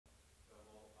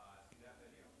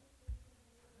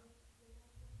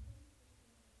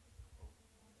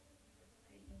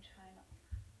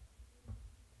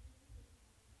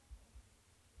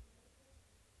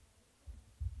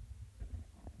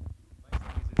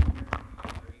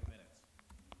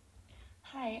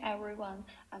everyone,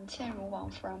 I'm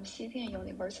Qianru from Xidian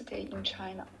University in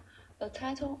China. The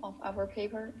title of our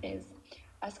paper is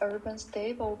sUrban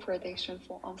Stable Prediction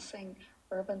for Unseen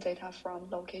Urban Data from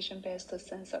Location-Based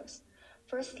Sensors.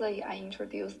 Firstly, I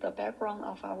introduce the background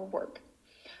of our work.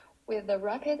 With the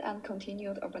rapid and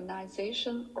continued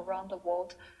urbanization around the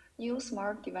world, new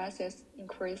smart devices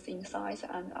increase in size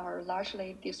and are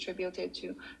largely distributed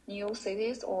to new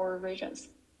cities or regions.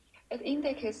 It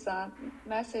indicates that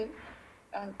massive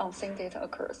and unseen data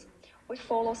occurs, which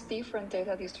follows different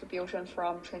data distribution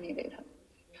from training data.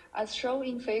 As shown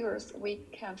in figures, we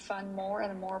can find more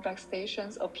and more base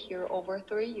stations appear over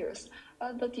 3 years,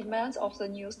 and the demands of the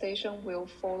new station will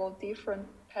follow different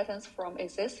patterns from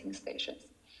existing stations.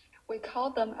 We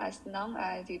call them as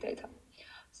non-IID data.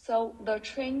 So the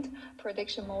trained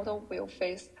prediction model will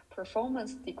face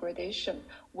performance degradation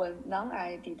when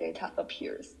non-IID data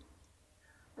appears.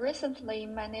 Recently,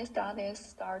 many studies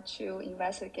start to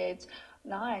investigate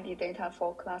non-ID data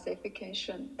for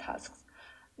classification tasks.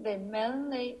 They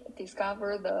mainly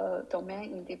discover the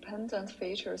domain-independent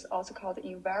features, also called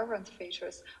invariant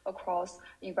features, across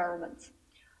environments.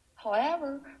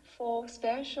 However, for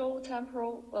spatial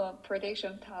temporal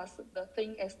prediction tasks, the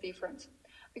thing is different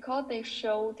because they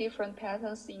show different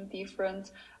patterns in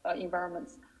different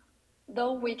environments.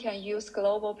 Though we can use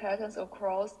global patterns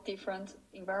across different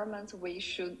environments, we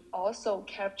should also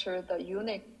capture the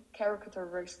unique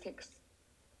characteristics.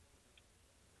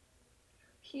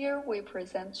 Here we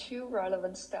present two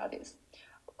relevant studies,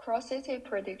 cross-city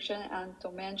prediction and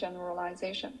domain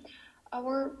generalization.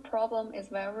 Our problem is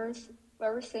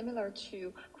very similar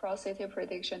to cross-city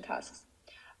prediction tasks.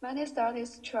 Many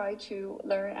studies try to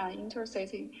learn an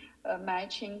intercity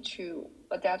matching to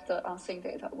adapt the unseen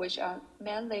data, which are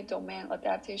mainly domain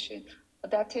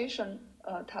adaptation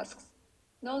tasks.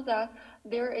 Note that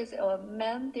there is a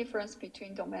main difference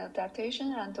between domain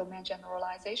adaptation and domain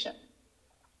generalization.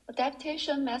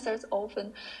 Adaptation methods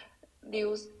often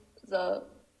use the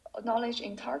knowledge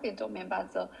in target domain,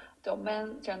 but the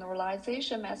domain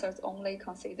generalization methods only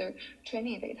consider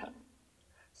training data.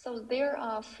 So there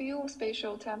are few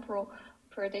spatial temporal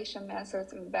prediction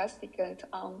methods investigate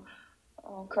on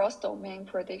cross-domain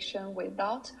prediction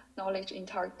without knowledge in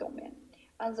target domain.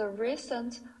 And the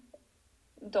recent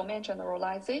domain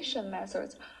generalization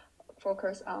methods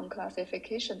focus on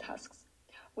classification tasks,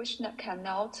 which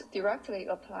cannot directly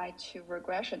apply to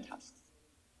regression tasks.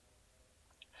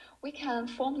 We can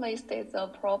formally state the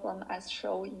problem as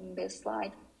shown in this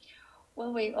slide.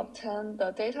 When we obtain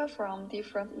the data from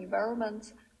different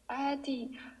environments,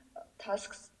 IID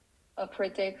tasks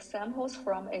predict samples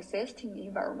from existing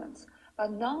environments,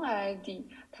 but non-IID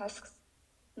tasks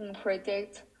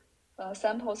predict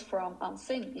samples from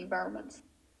unseen environments.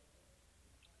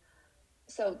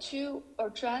 So to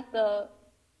address the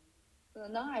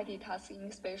non-ID tasks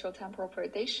in spatial temporal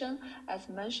prediction, as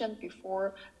mentioned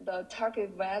before, the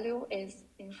target value is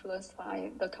influenced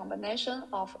by the combination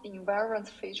of invariant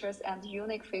features and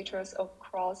unique features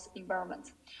across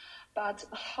environments. But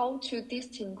how to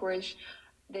distinguish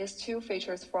these two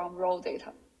features from raw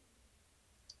data?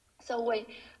 So we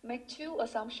make two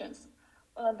assumptions.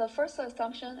 The first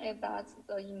assumption is that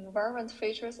the invariant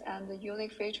features and the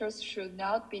unique features should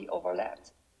not be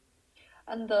overlapped.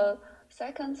 And the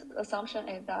second assumption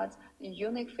is that the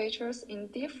unique features in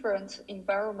different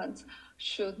environments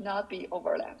should not be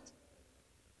overlapped.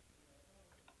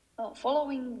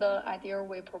 Following the idea,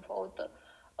 we proposed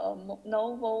a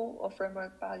novel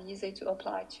framework but easy to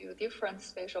apply to different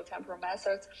spatial temporal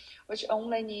methods, which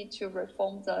only need to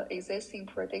reform the existing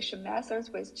prediction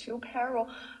methods with two parallel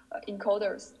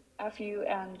encoders, FU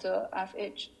and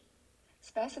FH.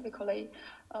 Specifically,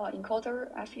 encoder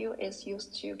FU is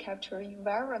used to capture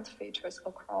invariant features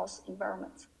across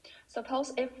environments.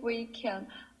 Suppose if we can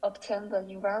obtain the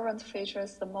invariant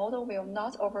features, the model will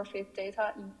not overfit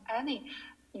data in any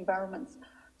environments.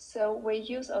 So we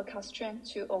use a constraint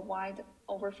to avoid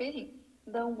overfitting.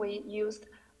 Then we used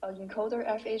encoder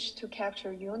FH to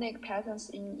capture unique patterns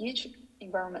in each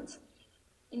environment.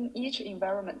 In each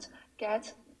environment,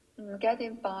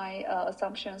 getting by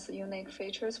assumptions unique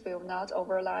features will not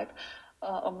overlap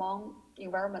among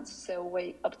environments. So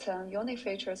we obtain unique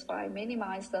features by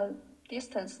minimize the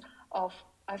distance of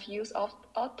FU's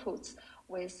outputs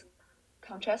with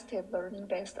contrastive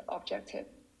learning-based objective.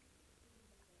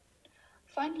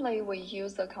 Finally, we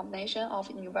use the combination of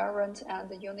invariant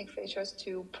and unique features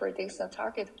to predict the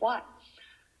target Y.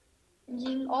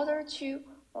 In order to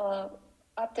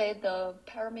update the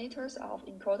parameters of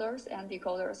encoders and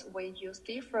decoders, we use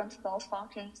different loss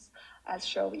functions as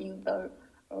shown in the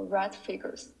red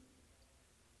figures.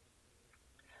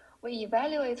 We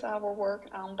evaluate our work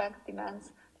on back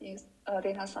demands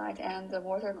data set and the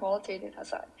water quality data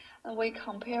set. And we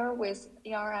compare with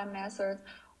ERM method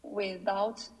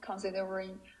without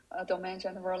considering domain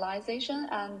generalization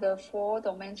and the full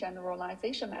domain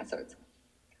generalization methods.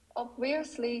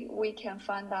 Obviously, we can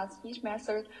find that each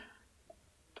method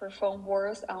performs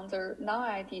worse under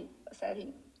non-ID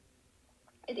setting.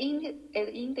 It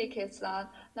indicates that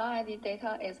non-ID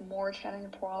data is more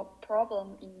challenging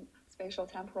problem in spatial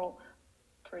temporal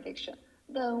prediction.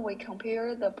 Then we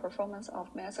compare the performance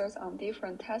of methods on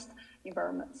different test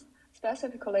environments.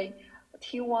 Specifically,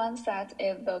 T1 set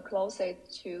is the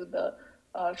closest to the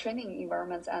training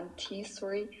environments, and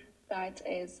T3 set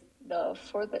is the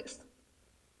furthest.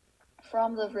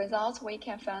 From the results, we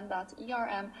can find that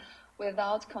ERM,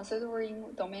 without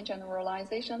considering domain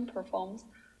generalization, performs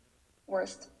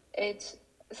worst. It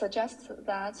suggests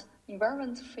that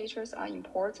environment features are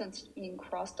important in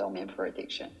cross-domain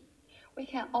prediction. We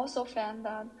can also find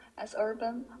that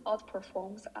sUrban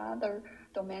outperforms other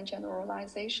domain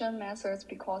generalization methods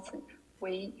because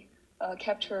we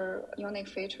capture unique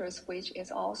features, which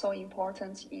is also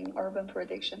important in urban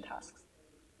prediction tasks.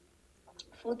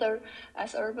 Further,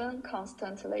 sUrban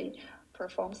constantly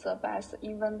performs the best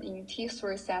even in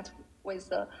T3 set with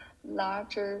the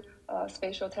larger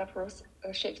spatial temporal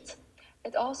shifts.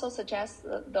 It also suggests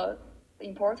the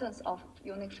importance of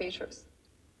unique features.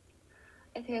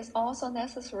 It is also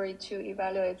necessary to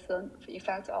evaluate the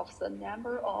effect of the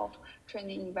number of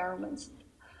training environments.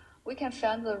 We can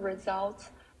find the results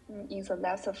in the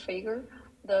left figure.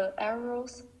 The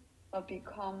arrows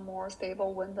become more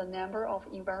stable when the number of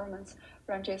environments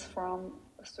ranges from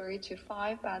 3 to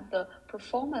 5, but the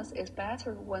performance is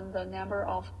better when the number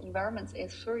of environments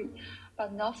is 3,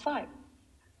 but not 5.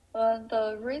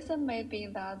 The reason may be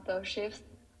that the shifts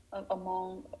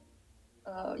among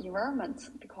environments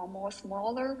become more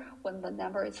smaller when the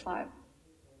number is 5.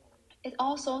 It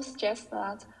also suggests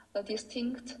that the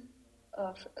distinct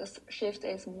shift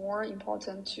is more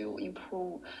important to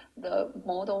improve the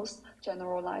model's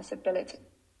generalizability.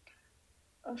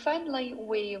 Finally,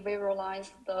 we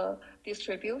visualize the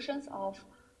distributions of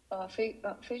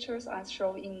features as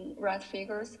shown in red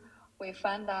figures. We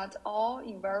find that all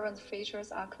invariant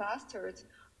features are clustered,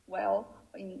 while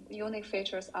unique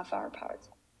features are far apart.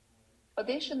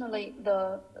 Additionally,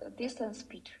 the distance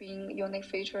between unique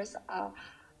features are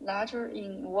larger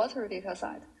in water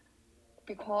dataset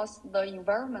because the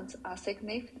environments are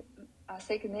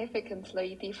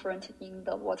significantly different in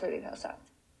the water dataset.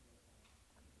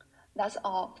 That's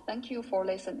all. Thank you for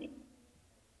listening.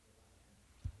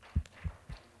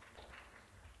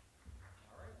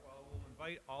 All right, well, we'll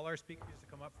invite all our speakers to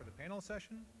come up for the panel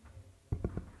session.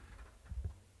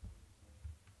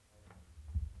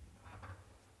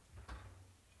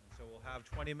 So we'll have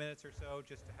 20 minutes or so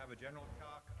just to have a general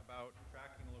talk about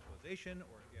tracking localization,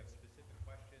 or if you have specific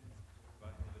questions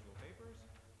about individual papers.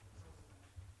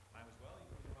 Time as well,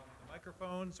 you can come up with the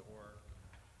microphones or